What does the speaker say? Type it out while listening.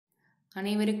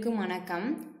அனைவருக்கும் வணக்கம்.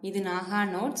 இது நாகா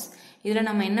நோட்ஸ். இதில்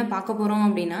நம்ம என்ன பார்க்க போகிறோம்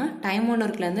அப்படின்னா டைம் ஒன்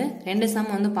ஒர்க்லேருந்து 2 சம்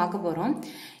பார்க்க போகிறோம்.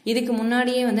 இதுக்கு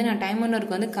முன்னாடியே நான் டைம் ஒன்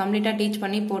ஒர்க் கம்ப்ளீட்டாக டீச்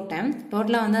பண்ணி போட்டேன்.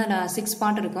 டோட்டலாக அதில் 6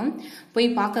 பார்ட் இருக்கும். போய்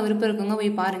பார்க்க விருப்பம் இருக்குங்க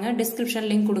போய் பாருங்கள். டிஸ்கிரிப்ஷன்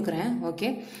லிங்க் கொடுக்குறேன். ஓகே,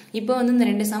 இப்போ இந்த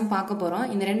 2 சம் பார்க்க போகிறோம்.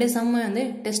 இந்த 2 சம்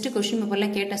டெஸ்ட் கொஸ்டின்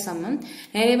பேப்பரில் கேட்ட சம்.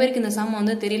 நிறைய பேருக்கு இந்த சம்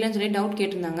தெரியலன்னு சொல்லி டவுட்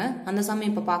கேட்டிருந்தாங்க. அந்த சம்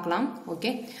இப்போ பார்க்கலாம்.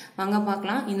 ஓகே, வாங்க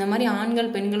பார்க்கலாம். இந்த மாதிரி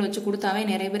ஆண்கள் பெண்கள் வச்சு கொடுத்தாவே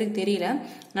நிறைய பேருக்கு தெரியல.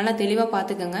 நல்லா தெளிவாக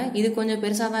பார்த்துக்கோங்க. இது கொஞ்சம்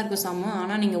பெருசாக தான் இருக்கும் சம்.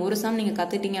 ஆனால் நீங்கள் ஒரு சம் நீங்கள்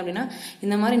கற்றுட்டீங்க அப்படின்னா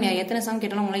இந்த மாதிரி எத்தனை சம்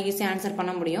கேட்டாலும் உங்களால் ஈஸியாக ஆன்சர்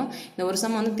பண்ண முடியும். இந்த ஒரு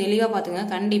சம் தெளிவாக பார்த்துங்க.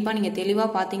 கண்டிப்பாக நீங்கள் தெளிவாக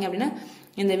பார்த்தீங்க அப்படின்னா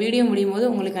இந்த வீடியோ முடியும் போது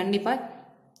உங்களுக்கு கண்டிப்பாக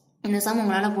இந்த சம்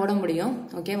உங்களால் போட முடியும்.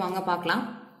 ஓகே, வாங்க பார்க்கலாம்.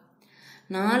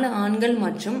 4 ஆண்கள்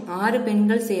மற்றும் 6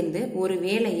 பெண்கள் சேர்ந்து ஒரு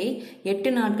வேலையை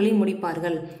 8 நாட்களில்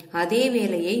முடிப்பார்கள். அதே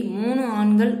வேலையை 3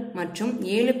 ஆண்கள் மற்றும்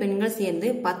 7 பெண்கள் சேர்ந்து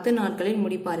 10 நாட்களில்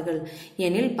முடிப்பார்கள்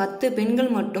எனில் 10 பெண்கள்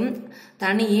மட்டும்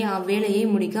தனியே அவ்வேலையை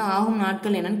முடிக்க ஆகும்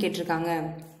நாட்கள் என்னன்னு கேட்டிருக்காங்க.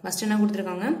 ஃபர்ஸ்ட் என்ன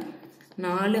கொடுத்துருக்காங்க?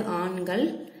 4 ஆண்கள்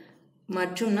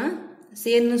மற்றும்னா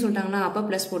சேர்ந்து சொல்லிட்டாங்களா, அப்போ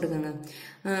ப்ளஸ் போட்டுக்கோங்க.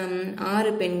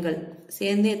 6 பெண்கள்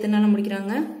சேர்ந்து எத்தனை நாளில்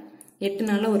முடிக்கிறாங்க? 8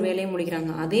 நாளில் ஒரு வேலையை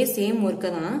முடிக்கிறாங்க. அதே சேம்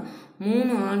ஒர்க்கை தான்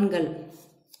 3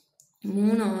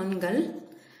 ஆண்கள்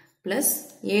பிளஸ்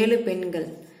 7 பெண்கள்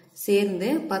சேர்ந்து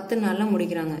 10 நாளில்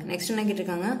முடிக்கிறாங்க. நெக்ஸ்ட் என்ன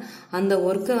கேட்டிருக்காங்க? அந்த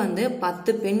ஒர்க்கை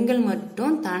 10 பெண்கள்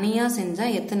மட்டும் தனியாக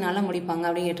செஞ்சால் எத்தனை நாளில் முடிப்பாங்க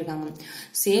அப்படின்னு கேட்டிருக்காங்க.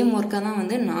 சேம் ஒர்க்கை தான்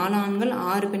 4 ஆண்கள்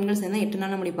 6 பெண்கள் சேர்ந்தால் 8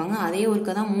 நாளில் முடிப்பாங்க. அதே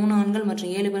ஒர்க்கை தான் 3 ஆண்கள்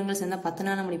மற்றும் 7 பெண்கள் சேர்ந்தால் 10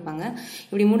 நாளில் முடிப்பாங்க.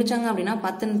 இப்படி முடிச்சாங்க அப்படின்னா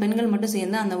 10 பெண்கள் மட்டும்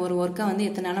சேர்ந்து அந்த ஒரு ஒர்க்கை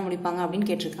எத்தனை நாளில் முடிப்பாங்க அப்படின்னு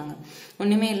கேட்டிருக்காங்க.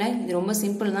 ஒன்றுமே இல்லை, இது ரொம்ப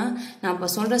சிம்பிள் தான். நான் இப்போ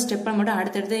சொல்கிற ஸ்டெப்பை மட்டும்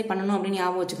அடுத்தடுத்து பண்ணணும் அப்படின்னு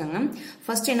ஞாபகம் வச்சுக்கோங்க.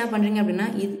 ஃபர்ஸ்ட் என்ன பண்ணுறீங்க அப்படின்னா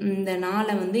இந்த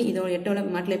 4 இதோட 8ஓட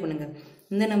மல்டிப்ளை பண்ணுங்க.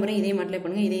 இந்த நம்பரை இதே மல்டிப்ளை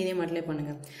பண்ணுங்க, இதே மல்டிப்ளை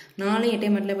பண்ணுங்க. 4 8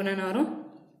 மல்டிப்ளை பண்ணா வரும்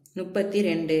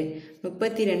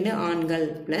 32 ஆண்கள்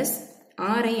பிளஸ்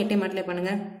 6 8 மல்டிப்ளை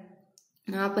பண்ணுங்க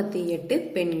 48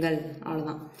 பெண்கள்.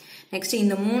 அவ்வளவுதான். நெக்ஸ்ட்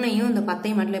இந்த 3ஐயும் இந்த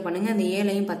 10ஐயும் மல்டிப்ளை பண்ணுங்க, இந்த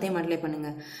 7ஐயும் 10ஐயும் மல்டிப்ளை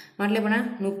பண்ணுங்க. மல்டிப்ளை பண்ணா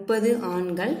 30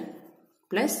 ஆண்கள்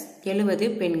பிளஸ் 70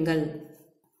 பெண்கள்.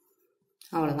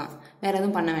 அவ்வளவுதான், வேற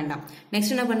எதுவும் பண்ண வேண்டாம்.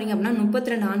 நெக்ஸ்ட் என்ன பண்ணீங்க அப்படின்னா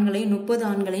 32 ஆண்களையும் 30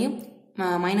 ஆண்களையும்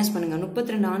மைனஸ் பண்ணுங்க.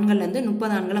 32 ஆண்கள்ல இருந்து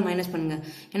 30 ஆண்களை மைனஸ் பண்ணுங்க.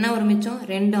 என்ன வரும் மிச்சம்?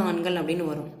 2 ஆண்கள் அப்படின்னு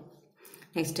வரும்.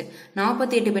 நெக்ஸ்ட்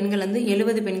 48 பெண்கள்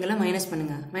 70 பெண்களை மைனஸ்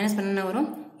பண்ணுங்க. மைனஸ் பண்ண வரும்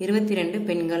 22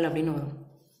 பெண்கள் அப்படின்னு வரும்.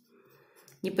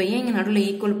 இப்போ ஏன் இங்கே நடுவில்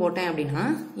ஈக்குவல் போட்டேன் அப்படின்னா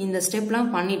இந்த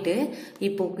ஸ்டெப்லாம் பண்ணிட்டு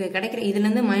இப்போ கிடைக்கிற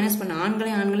இதுலேருந்து மைனஸ் பண்ண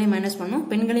ஆண்களையும் மைனஸ் பண்ணணும்,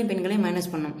 பெண்களையும்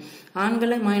மைனஸ் பண்ணணும்.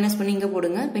 ஆண்களை மைனஸ் பண்ணி இங்கே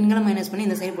போடுங்க, பெண்களை மைனஸ் பண்ணி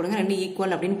இந்த சைடு போடுங்க. 2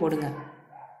 ஈக்குவல் அப்படின்னு போடுங்க.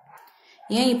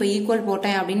 ஏன் இப்போ ஈக்குவல்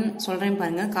போட்டேன் அப்படின்னு சொல்கிறேன்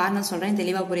பாருங்க. காரணம் சொல்கிறேன்,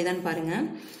 தெளிவாக புரியுதான்னு பாருங்க.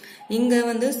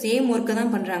 இங்கே சேம் ஒர்க்கு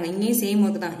தான் பண்ணுறாங்க. இங்கேயும் சேம்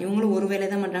ஒர்க்கு தான். இவங்களும் ஒரு வேலை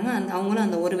தான் பண்ணுறாங்க, அவங்களும்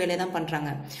அந்த ஒரு வேலையை தான் பண்ணுறாங்க.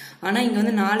 ஆனால்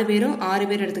இங்கே 4 பேரும் 6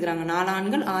 பேர் எடுத்துக்கிறாங்க. 4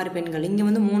 ஆண்கள் 6 பெண்கள். இங்கே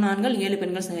 3 ஆண்கள் 7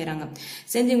 பெண்கள் செய்கிறாங்க.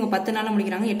 செஞ்சு இவங்க 10 நாளில்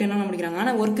முடிக்கிறாங்க, 8 நாளில் முடிக்கிறாங்க.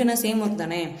 ஆனால் ஒர்க்குன்னா சேம் ஒர்க்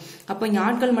தானே. அப்போ இங்கே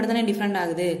ஆட்கள் மட்டும் தானே டிஃப்ரெண்ட்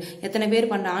ஆகுது. எத்தனை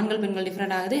பேர் பண்ணுற ஆண்கள் பெண்கள்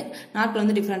டிஃப்ரெண்ட் ஆகுது,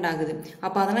 நாட்கள் டிஃப்ரெண்ட் ஆகுது.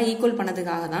 அப்போ அதெல்லாம் ஈக்குவல்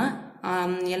பண்ணதுக்காக தான்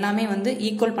எல்லாமே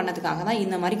ஈக்குவல் பண்ணதுக்காக தான்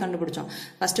இந்த மாதிரி கண்டுபிடிச்சோம்.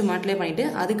 ஃபர்ஸ்ட் மல்டிப்ளை பண்ணிட்டு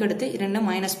அதுக்கடுத்து 2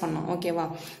 மைனஸ் பண்ணோம். ஓகேவா?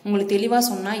 உங்களுக்கு தெளிவாக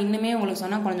சொன்னால் இன்னுமே உங்களுக்கு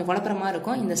சொன்னால் கொஞ்சம் குழப்பமா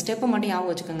இருக்கும். இந்த ஸ்டெப்பை மட்டும்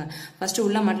ஞாபகம் வச்சுக்கோங்க. ஃபர்ஸ்ட்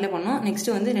உள்ள மல்டிப்ளை பண்ணோம், நெக்ஸ்ட்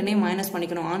 2ஐயும் மைனஸ்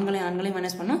பண்ணிக்கணும். ஆண்களையும்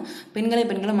மைனஸ் பண்ணணும்,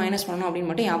 பெண்களை மைனஸ் பண்ணணும் அப்படின்னு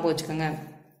மட்டும் ஞாபகம் வச்சுக்கோங்க.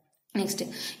 நெக்ஸ்ட்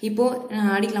இப்போ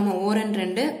அடிக்கலாமா? ஓரன்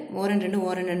ரெண்டு.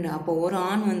 அப்போ ஒரு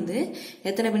ஆண்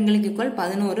எத்தனை பெண்களுக்கு ஈக்குவல்?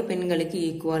 11 பெண்களுக்கு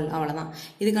ஈக்குவல். அவ்வளோதான்.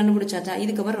 இது கண்டுபிடிச்சாச்சா?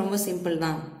 இதுக்கப்புறம் ரொம்ப சிம்பிள்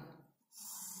தான்.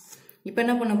 இப்போ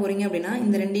என்ன பண்ண போறீங்க அப்படின்னா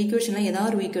இந்த 2 ஈக்குவேஷன்ல ஏதாவது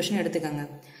ஒரு ஈக்குவேஷன் எடுத்துக்கோங்க.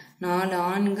 4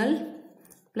 ஆண்கள்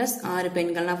பிளஸ் 6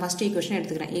 பெண்கள். நான் ஃபர்ஸ்ட் ஈக்குவேஷன்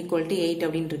எடுத்துக்கிறேன். ஈக்குவல் டு 8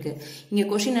 அப்படின்னு இருக்கு. இங்க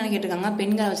கொஸ்டின் என்ன கேட்டிருக்காங்க?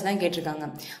 பெண்களை வச்சு தான் கேட்டிருக்காங்க.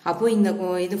 அப்போ இந்த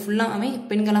இது ஃபுல்லாமே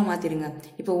பெண்களா மாத்திருங்க.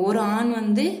 இப்போ ஒரு ஆண்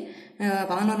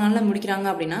 11 நாளில் முடிக்கிறாங்க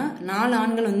அப்படின்னா 4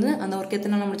 ஆண்கள் அந்த ஒர்க்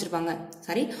எத்தனை நாளில் முடிச்சிருப்பாங்க?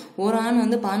 சரி, ஒரு ஆண்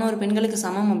 11 பெண்களுக்கு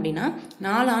சமம் அப்படின்னா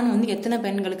 4 ஆண் எத்தனை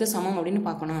பெண்களுக்கு சமம் அப்படின்னு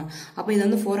பார்க்கணும். அப்போ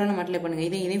இது 4ஆல மல்டிப்ளை பண்ணுங்க,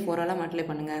 இதே 4ஆல மல்டிப்ளை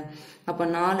பண்ணுங்க. அப்போ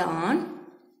 4 ஆண்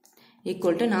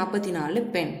ஈக்குவல் டு 44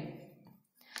 பெண்.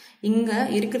 இங்க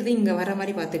இருக்கிறது இங்க வர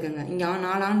மாதிரி பாத்துக்கோங்க. இங்க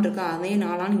 4 ஆண் இருக்கா, அதே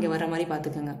 4 ஆண் இங்க வர மாதிரி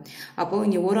பாத்துக்கோங்க. அப்போ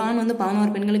இங்க ஒரு ஆண்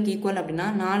 11 பெண்களுக்கு ஈக்குவல் அப்படின்னா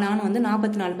 4 ஆண்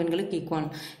 44 பெண்களுக்கு ஈக்குவல்.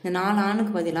 இந்த 4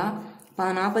 ஆணுக்கு பதிலா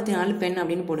 44 பெண்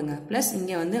அப்படின்னு போடுங்க. பிளஸ்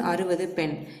இங்க 60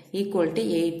 பெண் ஈக்குவல் டு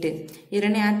 8. இது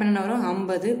 2 ஆட் பண்ண வரும்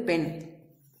 50 பெண்.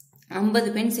 50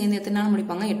 பெண் சேர்ந்து எத்தனை நாள்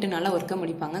முடிப்பாங்க? 8 நாளில் ஒர்க்கை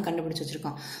முடிப்பாங்க. கண்டுபிடிச்சு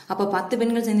வச்சிருக்கோம். அப்போ 10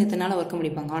 பெண்கள் சேர்ந்து எத்தனை நாளில் ஒர்க்கை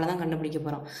முடிப்பாங்க? அவ்வளோதான் கண்டுபிடிக்க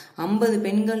போகிறோம். 50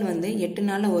 பெண்கள் 8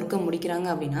 நாளில் ஒர்க்கை முடிக்கிறாங்க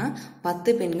அப்படின்னா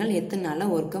 10 பெண்கள் எத்தனை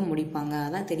நாளில் ஒர்க்கை முடிப்பாங்க?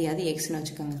 அதான் தெரியாது, எக்ஸ்னு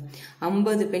வச்சுக்கோங்க.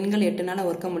 50 பெண்கள் 8 நாளில்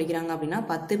ஒர்க்கை முடிக்கிறாங்க அப்படின்னா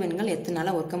 10 பெண்கள் எத்தனை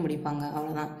நாளில் ஒர்க்கை முடிப்பாங்க?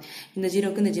 அவ்வளோதான். இந்த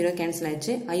 0க்கு இந்த 0 கேன்சல்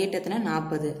ஆயிடுச்சு. 8 எத்தனை?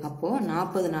 40. அப்போது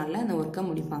 40 நாளில் அந்த ஒர்க்கை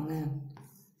முடிப்பாங்க.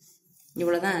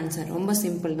 இவ்வளவுதான் ஆன்சர். ரொம்ப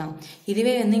சிம்பிள் தான்.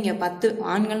 இதுவே வந்து இங்க 10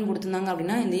 ஆண்கள் கொடுத்திருந்தாங்க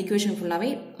அப்படின்னா இந்த ஈக்குவேஷன் ஃபுல்லாவே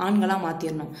ஆண்களா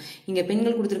மாத்திரணும். இங்க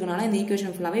பெண்கள் கொடுத்திருக்கனால இந்த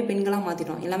ஈக்குவேஷன் ஃபுல்லாவே பெண்களா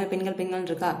மாத்திட்டோம். எல்லாமே பெண்கள் பெண்கள்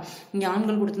இருக்கா. இங்க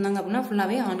ஆண்கள் கொடுத்திருந்தாங்க அப்படின்னா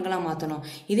ஃபுல்லாவே ஆண்களா மாத்தணும்.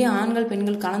 இதே ஆண்கள்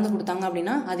பெண்கள் கலந்து கொடுத்தாங்க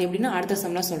அப்படின்னா அது எப்படின்னா அடுத்த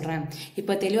சம்ல சொல்றேன்.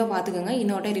 இப்ப தெளிவா பாத்துக்கோங்க.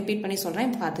 இன்னொரு ரிப்பீட் பண்ணி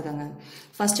சொல்றேன், பாத்துக்கோங்க.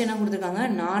 ஃபர்ஸ்ட் என்ன கொடுத்திருக்காங்க,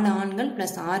 4 ஆண்கள்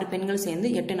பிளஸ் 6 பெண்கள் சேர்ந்து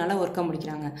 8 நாளா ஒர்க்க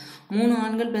முடிக்கிறாங்க. 3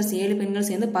 ஆண்கள் பிளஸ் 7 பெண்கள்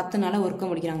சேர்ந்து 10 நாளா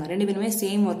ஒர்க்க முடிக்கிறாங்க. ரெண்டு பேருமே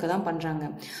சேம் ஒர்க்க தான் பண்றாங்க.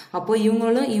 அப்போ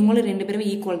இவங்களும் ரெண்டு பேரும்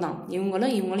ஈக்குவல் தான்.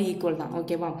 இவங்களும் ஈக்குவல் தான்.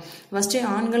 ஓகேவா. ஃபர்ஸ்ட்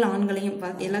ஆண்களையும்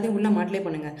எல்லாத்தையும் உள்ள மல்டிப்ளை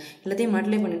பண்ணுங்க. எல்லாத்தையும்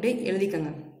மல்டிப்ளை பண்ணிட்டு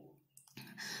எழுதிக்கங்க.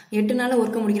 8 நாளா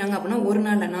ஒர்க்க முடிக்கிறாங்க அப்படின்னா ஒரு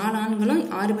நாள்ல 4 ஆண்களும்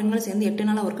 6 பெண்களும் சேர்ந்து 8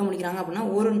 நாளா ஒர்க்க முடிக்கிறாங்க அப்படின்னா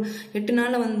ஒரு 8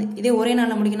 நாள்ல வந்து இதே ஒரே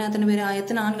நாள்ல முடிக்கணும்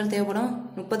எத்தனை ஆண்கள் தேவைப்படும்?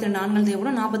 32 ஆண்கள்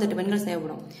தேவைப்படும், 48 பெண்கள்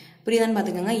தேவைப்படும். புரியுதான்னு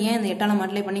பாத்துக்கோங்க. ஏன் இந்த 8ஆல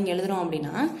மல்டிப்ளை பண்ணி இங்க எழுதுறோம்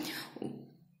அப்படின்னா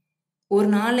ஒரு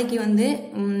நாளைக்கு வந்து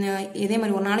இதே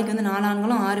மாதிரி ஒரு நாளைக்கு வந்து 4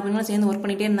 ஆண்களும் 6 பெண்களும் சேர்ந்து ஒர்க்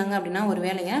பண்ணிட்டே இருந்தாங்க அப்படின்னா ஒரு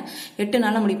வேலையை 8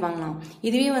 நாள்ல முடிப்பாங்களாம்.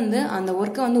 இதுவே வந்து அந்த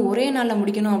ஒர்க்கை வந்து ஒரே நாள்ல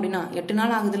முடிக்கணும் அப்படின்னா 8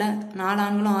 நாள் ஆகுதுல, 4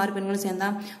 ஆண்களும் 6 பெண்களும் சேர்ந்தா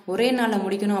ஒரே நாள்ல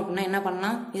முடிக்கணும் அப்படின்னா என்ன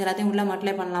பண்ணலாம், இது எல்லாத்தையும் உள்ள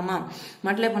மல்டிப்ளை பண்ணலாமா?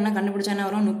 மல்டிப்ளை பண்ணா கண்டுபிடிச்சா என்ன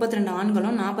வரும்? 32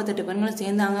 ஆண்களும் 48 பெண்களும்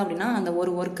சேர்ந்தாங்க அப்படின்னா அந்த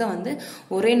ஒரு ஒர்க்கை வந்து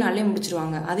ஒரே நாள்லயே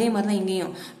முடிச்சிருவாங்க. அதே மாதிரிதான்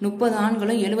இங்கேயும் 30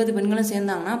 ஆண்களும் 70 பெண்களும்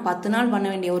சேர்ந்தாங்கன்னா 10 நாள் பண்ண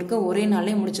வேண்டிய ஒர்க்கை ஒரே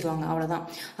நாள்லயே முடிச்சிருவாங்க. அவ்வளவுதான்.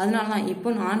 அதனாலதான்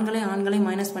இப்போ ஆண்களையும்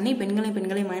மைனஸ் பண்ணி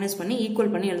பெண்களையும் மைனஸ் பண்ணி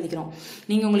ஈக்குவல் பண்ணி எழுதிக்கிறோம்.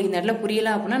 நீங்க உங்களுக்கு இந்த இடத்துல புரியல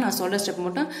அப்படின்னா நான் சொல்ற ஸ்டெப்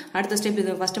மட்டும் அடுத்த ஸ்டெப்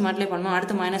இது ஃபர்ஸ்ட் மல்டிப்ளை பண்ணணும்,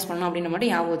 அடுத்து மைனஸ் பண்ணணும் அப்படின்னு மட்டும்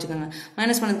ஞாபகம் வச்சுக்கோங்க.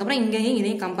 மைனஸ் பண்ணதுக்கு அப்புறம்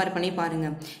இதையும் கம்பேர் பண்ணி பாருங்க.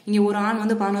 இங்க ஒரு ஆண்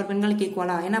வந்து 11 பெண்களுக்கு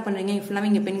ஈக்குவலா என்ன பண்றீங்க, ஃபுல்லாவே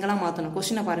இங்க பெண்களா மாத்தணும்.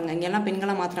 கொஸ்டினை பாருங்க, இங்க எல்லாம்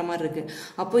பெண்களா மாத்துற மாதிரி இருக்கு.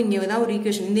 அப்போ இங்க ஏதாவது ஒரு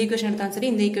ஈக்குவேஷன், இந்த ஈக்குவேஷன் எடுத்தாலும் சரி,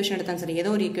 இந்த ஈக்குவேஷன் எடுத்தாலும் சரி,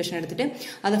 ஏதோ ஒரு ஈக்குவேஷன் எடுத்துட்டு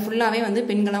அதை ஃபுல்லாவே வந்து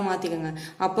பெண்களா மாத்திக்கோங்க.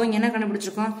 அப்போ இங்க என்ன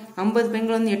கண்டுபிடிச்சிருக்கோம், 50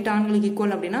 பெண்கள் வந்து 8 ஆண்களுக்கு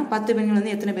ஈக்குவல் அப்படின்னா 10 பெண்கள்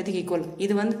வந்து எத்தனை பேருக்கு ஈக்குவல்.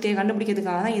 இது வந்து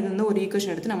கண்டுபிடிக்கிறதுக்காக தான் இது வந்து ஒரு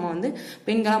ஈக்குவேஷன் எடுத்து நம்ம வந்து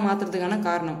பெண்களா மாத்துறதுக்கான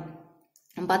காரணம்.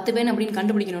 10 பெண் அப்படின்னு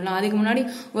கண்டுபிடிக்கணும்ல, அதுக்கு முன்னாடி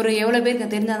ஒரு எவ்வளவு பேருக்கு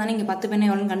தெரிஞ்சாதானே இங்க 10 பெண்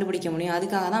எவ்வளவுன்னு கண்டுபிடிக்க முடியும்.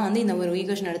 அதுக்காக தான் வந்து இந்த ஒரு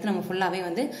ஈக்குவேஷன் எடுத்து நம்ம ஃபுல்லாவே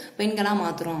வந்து பெண்களா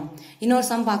மாத்துறோம். இன்னொரு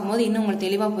சம் பார்க்கும்போது இன்னும் உங்களுக்கு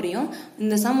தெளிவா புரியும்.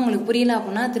 இந்த சம் உங்களுக்கு புரியல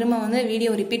அப்படின்னா திரும்ப வந்து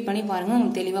வீடியோ ரிப்பீட் பண்ணி பாருங்க,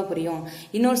 உங்களுக்கு தெளிவா புரியும்.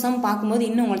 இன்னொரு சம் பார்க்கும்போது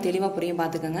இன்னும் உங்களுக்கு தெளிவா புரியும்,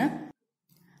 பாத்துக்கோங்க.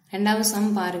 ரெண்டாவது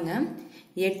சம் பாருங்க.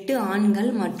 8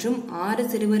 ஆண்கள் மற்றும் 6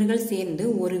 சிறுவர்கள் சேர்ந்து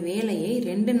ஒரு வேலையை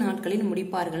 2 நாட்களில்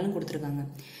முடிப்பார்கள்னு கொடுத்திருக்காங்க.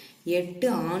 8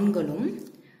 ஆண்களும்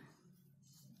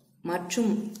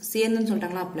மற்றும் சேர்ந்துன்னு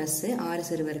சொல்றாங்களா, பிளஸ் 6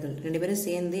 சிறுவர்கள் ரெண்டு பேரும்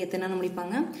சேர்ந்து எத்தனை நாள்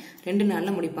முடிப்பாங்க, 2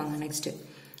 நாள்ல முடிப்பாங்க. நெக்ஸ்ட்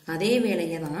அதே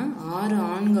வேலையை தான் 6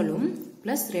 ஆண்களும்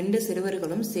பிளஸ் 2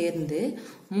 சிறுவர்களும் சேர்ந்து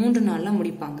 3 நாள்ல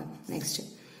முடிப்பாங்க. நெக்ஸ்ட்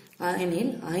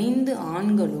எனில் 5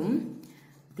 ஆண்களும்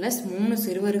பிளஸ் 3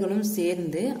 சிறுவர்களும்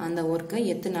சேர்ந்து அந்த ஒர்க்கை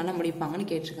எத்தனை நாளா முடிப்பாங்கன்னு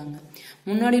கேட்டிருக்காங்க.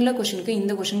 முன்னாடி உள்ள கொஸ்டினுக்கு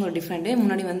இந்த கொஸ்டின் ஒரு டிஃப்ரெண்ட்.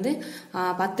 முன்னாடி வந்து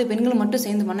 10 பெண்கள் மட்டும்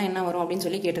சேர்ந்து பண்ணா என்ன வரும் அப்படின்னு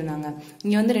சொல்லி கேட்டிருந்தாங்க.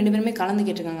 இங்க வந்து ரெண்டு பேருமே கலந்து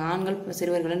கேட்டிருக்காங்க. ஆண்கள்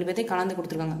சிறுவர்கள் ரெண்டு பேர்த்தையும் கலந்து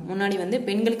கொடுத்துருக்காங்க. முன்னாடி வந்து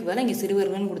பெண்களுக்கு பதிலாக இங்க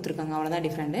சிறுவர்கள் கொடுத்துருக்காங்க. அவ்வளவுதான்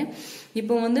டிஃப்ரெண்ட்.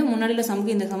 இப்போ வந்து முன்னாடி உள்ள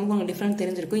சமூகம் இந்த சமூகம் உங்களுக்கு டிஃப்ரெண்ட்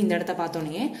தெரிஞ்சிருக்கும் இந்த இடத்த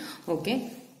பார்த்தோன்னே. ஓகே,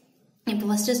 இப்போ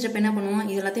ஃபர்ஸ்ட் ஸ்டெப் என்ன பண்ணுவோம்,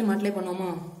 இது எல்லாத்தையும் மல்டிப்ளை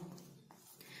பண்ணுவோமா?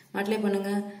 மல்டிப்ளை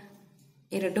பண்ணுங்க.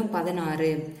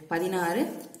 16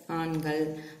 ஆண்கள்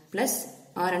பிளஸ்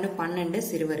 6 12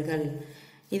 சிறுவர்கள்.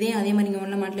 அதே மாதிரி இங்க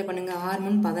உள்ள மல்டிப்ளை பண்ணுங்க.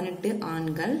 6 18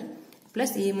 ஆண்கள்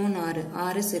பிளஸ்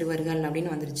 6 சிறுவர்கள்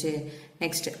அப்படின்னு வந்துருச்சு.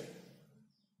 நெக்ஸ்ட்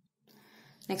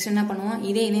என்ன பண்ணுவோம்,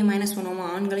 இதே மைனஸ் பண்ணுவோம்.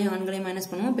 ஆண்களையும் மைனஸ்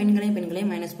பண்ணுவோம்,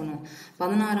 பெண்களையும் மைனஸ் பண்ணுவோம்.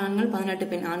 16 ஆண்கள்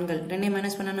 18 ஆண்கள் ரெண்டையும்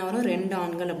மைனஸ் பண்ணா வரும் 2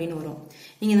 ஆண்கள் அப்படின்னு வரும்.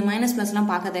 நீங்க இந்த மைனஸ் பிளஸ் எல்லாம்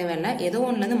பார்க்க தேவையில்லை. ஏதோ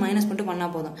ஒண்ணுல இருந்து மைனஸ் மட்டும் பண்ணா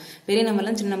போதும். பெரிய நம்பர்ல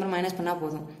இருந்து சின்ன நம்பர் மைனஸ் பண்ணா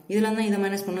போதும். இதுல இருந்தா இதை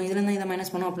மைனஸ் பண்ணும், இதுல இருந்தா இதை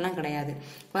மைனஸ் பண்ணும் அப்படிலாம் கிடையாது.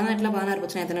 18ல 16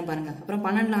 போச்சுன்னா எத்தனை பாருங்க. அப்புறம்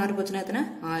 12ல 6 போச்சுன்னா எத்தனை,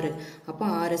 6. அப்போ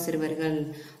 6 சிறுவர்கள்.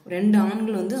 2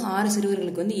 ஆண்கள் வந்து 6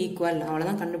 சிறுவர்களுக்கு வந்து ஈக்குவல்.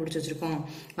 அவ்வளவுதான் கண்டுபிடிச்சு வச்சிருக்கோம்.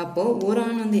 அப்போ ஒரு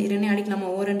ஆண் வந்து 2 அடிக்கலாமா,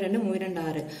 1 2 3 2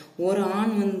 6. ஒரு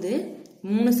ஆண் வந்து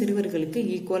 3 சிறுவர்களுக்கு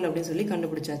ஈக்குவல் அப்படின்னு சொல்லி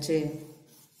கண்டுபிடிச்சாச்சு.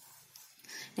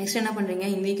 நெக்ஸ்ட் என்ன பண்றீங்க,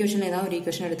 இந்த ஈக்குவேஷன் ஏதாவது ஒரு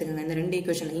ஈக்குவேஷன் எடுத்துக்கோங்க. இந்த 2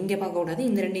 ஈக்குவேஷன் இங்க பார்க்க கூடாது,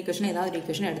 இந்த 2 ஈக்குவேஷன் ஏதாவது ஒரு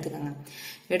ஈக்குவேஷன் எடுத்துக்கோங்க.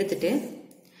 எடுத்துட்டு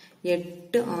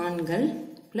 8 ஆண்கள்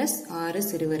பிளஸ் 6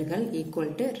 சிறுவர்கள்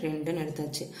ஈக்குவல் டு 2ன்னு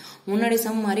எடுத்தாச்சு. முன்னாடி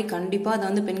சம் மாதிரி கண்டிப்பா அதை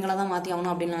வந்து பெண்களை தான் மாத்தி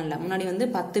ஆகணும் அப்படின்லாம் இல்லை. முன்னாடி வந்து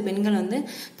 10 பெண்கள் வந்து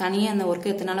தனியே அந்த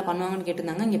ஒர்க்கு எத்தனை நாள் பண்ணுவாங்கன்னு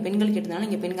கேட்டிருந்தாங்க. இங்க பெண்கள் கேட்டதுனால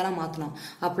இங்க பெண்களா மாத்தணும்.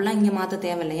 அப்படிலாம் இங்க மாத்த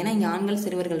தேவையில்லை. ஏன்னா இங்க ஆண்கள்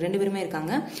சிறுவர்கள் 2 பேருமே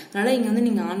இருக்காங்க. அதனால இங்க வந்து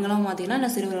நீங்க ஆண்களா மாத்திக்கலாம், இல்ல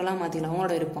சிறுவர்களா மாத்திக்கலாம்,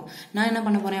 உங்களோட விருப்பம். நான் என்ன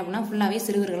பண்ண போறேன் அப்படின்னா ஃபுல்லாவே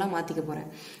சிறுவர்களா மாத்திக்க போறேன்.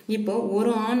 இப்போ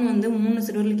ஒரு ஆண் வந்து 3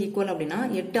 சிறுவர்களுக்கு ஈக்குவல் அப்படின்னா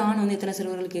 8 ஆண் வந்து எத்தனை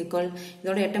சிறுவர்களுக்கு ஈக்குவல்,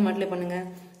 இதோட 8 மல்டிப்ளை பண்ணுங்க.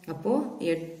 அப்போ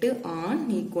 8 ஆண்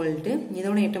ஈக்குவல் டு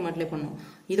இதோட 8 மல்டிப்ளை பண்ணும்,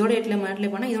 இதோட 8 மல்டிப்ளை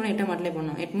பண்ணா இதோட 8 மல்டிப்ளை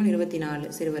பண்ணும். 8 3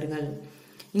 24 சிறுவர்கள்.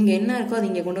 இங்க என்ன இருக்கோ அது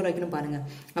இங்க கொண்டு வைக்கணும் பாருங்க.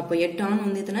 அப்போ 8 ஆண்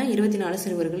வந்து எத்தனை, 24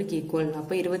 சிறுவர்களுக்கு ஈக்குவல்.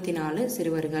 அப்போ 24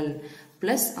 சிறுவர்கள்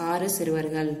பிளஸ் 6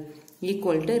 சிறுவர்கள்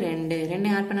ஈக்குவல் டு 2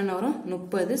 2 ஆட் பண்ண வரும்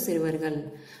 30 சிறுவர்கள்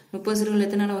 30 சிறுவர்கள்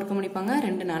எத்தனை நாள் ஒர்க்க முடிப்பாங்க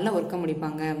 2 நாள்ல ஒர்க்க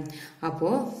முடிப்பாங்க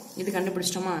அப்போ இது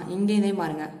கண்டுபிடிச்சிட்டோமா இங்கே இதே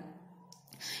பாருங்க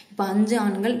இப்போ 5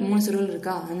 ஆண்கள் 3 சிறுவர்கள்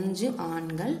இருக்கா 5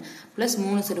 ஆண்கள் ப்ளஸ்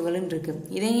 3 சிறுவர்கள் இருக்கு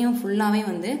இதையும் ஃபுல்லாவே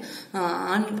வந்து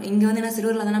இங்க வந்து என்ன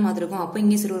சிறுவர்களா தானே மாத்திருக்கோம் அப்போ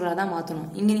இங்கே சிறுவர்களா தான் மாத்தணும்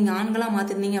இங்க நீங்க ஆண்களா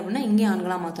மாத்திருந்தீங்க அப்படின்னா இங்கே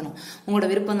ஆண்களா மாத்தணும் உங்களோட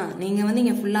விருப்பம் தான் நீங்க வந்து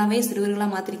இங்க ஃபுல்லாவே சிறுவர்களா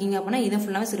மாத்திருக்கீங்க அப்படின்னா இதை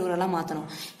ஃபுல்லாவே சிறுவர்களா மாத்தணும்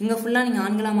இங்க ஃபுல்லா நீங்க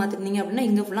ஆண்களா மாத்திருந்தீங்க அப்படின்னா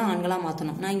இங்க ஃபுல்லா ஆண்களா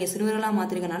மாத்தணும் நான் இங்க சிறுவர்களா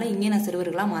மாத்திருக்கனால இங்கே நான்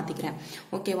சிறுவர்களா மாத்திக்கிறேன்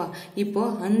ஓகேவா இப்போ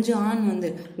 5 ஆண்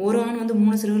வந்து ஒரு ஆண் வந்து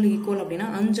 3 சிறுவர்கள் ஈக்குவல் அப்படின்னா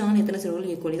 5 ஆண் எத்தனை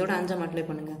சிறுவர்கள் ஈக்குவல் இதோட 5 மல்டிப்ளை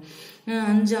பண்ணுங்க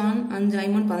 5 ஆண் 5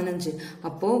 5 15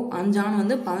 அப்போ 5 ஆண்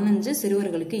வந்து 15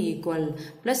 சிறுவர்களுக்கு ஈக்குவல்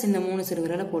பிளஸ் இந்த 3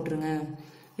 சிறுவர்களை போட்டுருங்க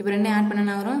இப்போ 2 ஆட்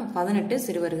பண்ணா வரும் 18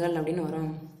 சிறுவர்கள் அப்படின்னு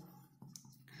வரும்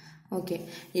ஓகே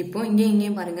இப்போ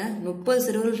இங்கேயும் பாருங்க 30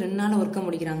 சிறுவர்கள் 2 நாள்ல ஒர்க்க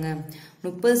முடிக்கிறாங்க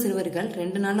 30 சிறுவர்கள்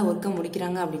 2 நாள்ல ஒர்க்க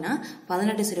முடிக்கிறாங்க அப்படின்னா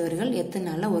 18 சிறுவர்கள் எத்தனை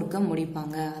நாள்ல ஒர்க்க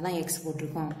முடிப்பாங்க அதான் எக்ஸ்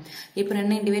போட்டிருக்கோம் இப்போ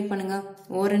 2 டிவைட் பண்ணுங்க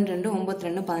 1 2 9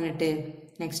 2 18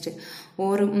 நெக்ஸ்ட்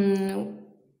ஒரு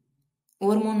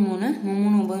 3 3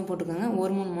 9 போட்டுக்கோங்க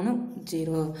 1 3 3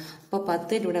 0 இப்போ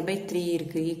 10 டிவைட் பை 3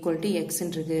 இருக்கு ஈக்குவல் டு எக்ஸ்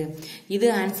இருக்கு இது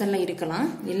ஆன்சர்ல இருக்கலாம்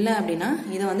இல்ல அப்படின்னா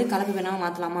இதை வந்து கலப்பு வேணாம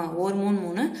மாத்தலாமா 1 3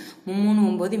 3 3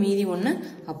 9 மீதி 1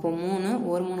 அப்போ 3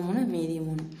 1 3 3 மீதி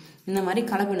 3 இந்த மாதிரி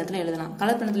கலப்பினத்துல எழுதலாம்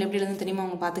கலப்பினத்துல எப்படி எழுதுன்னு தெரியுமா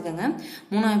அவங்க பாத்துக்கோங்க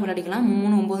 3 எப்படி அடிக்கலாம் 3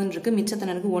 9 இருக்கு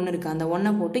மிச்சத்தினருக்கு 1 இருக்கு அந்த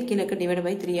 1 போட்டு கீழே டிவைட்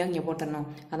பை 3 இங்க போட்டுறணும்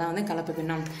அதான் வந்து கலப்பு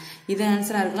பின்னம் இது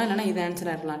ஆன்சரா இருக்கலாம் இல்லைன்னா இது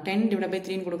ஆன்சரா இருக்கலாம் 10 டிவைட் பை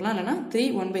 3 கொடுக்கலாம் இல்லைன்னா 3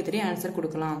 1 by 3 ஆன்சர்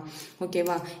கொடுக்கலாம்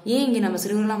ஓகேவா ஏன் இங்க நம்ம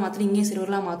சிறுவர்களா மாத்தணும் இங்கே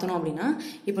சிறுவர்களா மாத்தணும் அப்படின்னா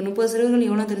இப்போ 30 சிறுவர்கள்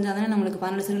எவ்வளவு தெரிஞ்சாதானே நம்மளுக்கு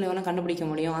 12 சிறுவர்கள் எவ்வளவு கண்டுபிடிக்க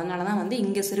முடியும் அதனாலதான் வந்து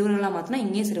இங்க சிறுவர்களா மாத்தினா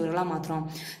இங்கே சிறுவர்களா மாத்துறோம்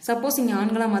சப்போஸ் இங்க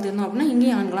ஆண்களா மாத்திருந்தோம் அப்படின்னா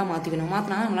இங்கே ஆண்களா மாத்திக்கணும்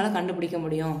மாத்தினா நம்மளால கண்டுபிடிக்க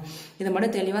முடியும் இதை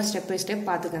மட்டும் தெளிவா ஸ்டெப் பை ஸ்டெப்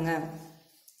பார்த்துக்கோங்க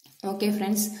ஓகே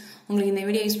ஃப்ரெண்ட்ஸ் உங்களுக்கு இந்த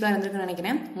வீடியோ யூஸ்ஃபுல்லாக இருந்திருக்குன்னு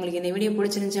நினைக்கிறேன் உங்களுக்கு இந்த வீடியோ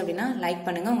பிடிச்சிருந்துச்சு அப்படின்னா லைக்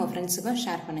பண்ணுங்க உங்க ஃப்ரெண்ட்ஸுக்கும்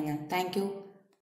ஷேர் பண்ணுங்க தேங்க்யூ